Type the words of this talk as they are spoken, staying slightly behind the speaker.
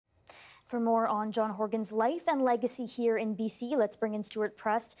For more on John Horgan's life and legacy here in BC, let's bring in Stewart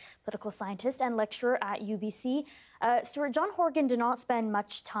Prest, political scientist and lecturer at UBC. Stewart, John Horgan did not spend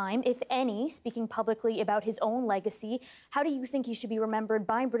much time, if any, speaking publicly about his own legacy. How do you think he should be remembered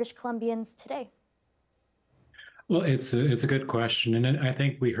by British Columbians today? Well, it's a good question, and I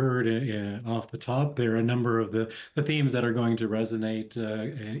think we heard off the top there a number of the themes that are going to resonate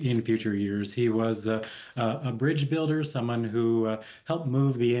in future years. He was a bridge builder, someone who helped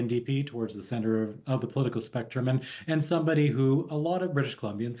move the NDP towards the center of the political spectrum, and somebody who a lot of British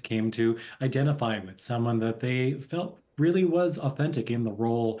Columbians came to identify with, someone that they felt really was authentic in the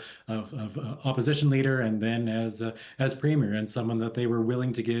role of opposition leader and then as premier, and someone that they were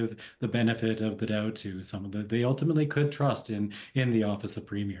willing to give the benefit of the doubt to, someone that they ultimately could trust in the office of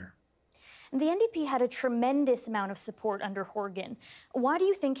premier. The NDP had a tremendous amount of support under Horgan. Why do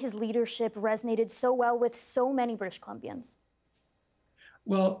you think his leadership resonated so well with so many British Columbians?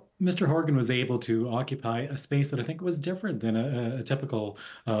 Well, Mr. Horgan was able to occupy a space that I think was different than a typical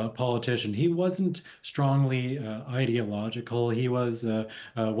politician. He wasn't strongly ideological. He was,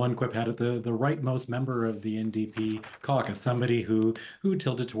 one quip had it, the rightmost member of the NDP caucus, somebody who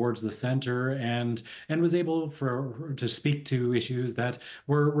tilted towards the center and was able to speak to issues that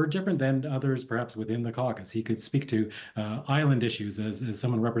were different than others, perhaps within the caucus. He could speak to island issues as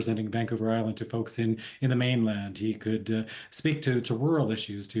someone representing Vancouver Island to folks in the mainland. He could speak to rural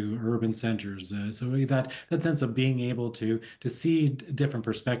issues, to urban centers. So that sense of being able to see different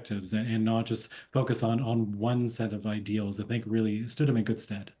perspectives and not just focus on one set of ideals, I think really stood him in good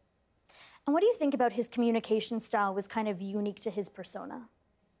stead. And what do you think about his communication style was kind of unique to his persona?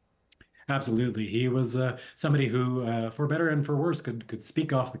 Absolutely. He was somebody who, for better and for worse, could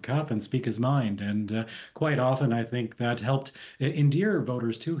speak off the cuff and speak his mind. And quite often, I think that helped endear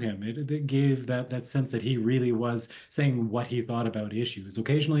voters to him. It gave that sense that he really was saying what he thought about issues.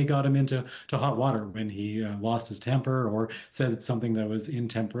 Occasionally, got him into hot water when he lost his temper or said something that was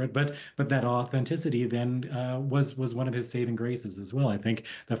intemperate. But that authenticity then was one of his saving graces as well. I think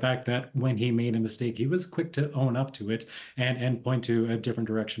the fact that when he made a mistake, he was quick to own up to it and point to a different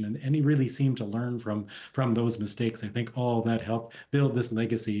direction. And he really seemed to learn from those mistakes. I think all that helped build this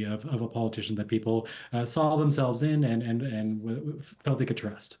legacy of a politician that people saw themselves in and felt they could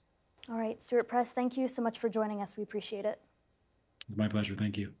trust. All right, Stewart Prest, thank you so much for joining us. We appreciate it. It's my pleasure.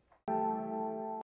 Thank you.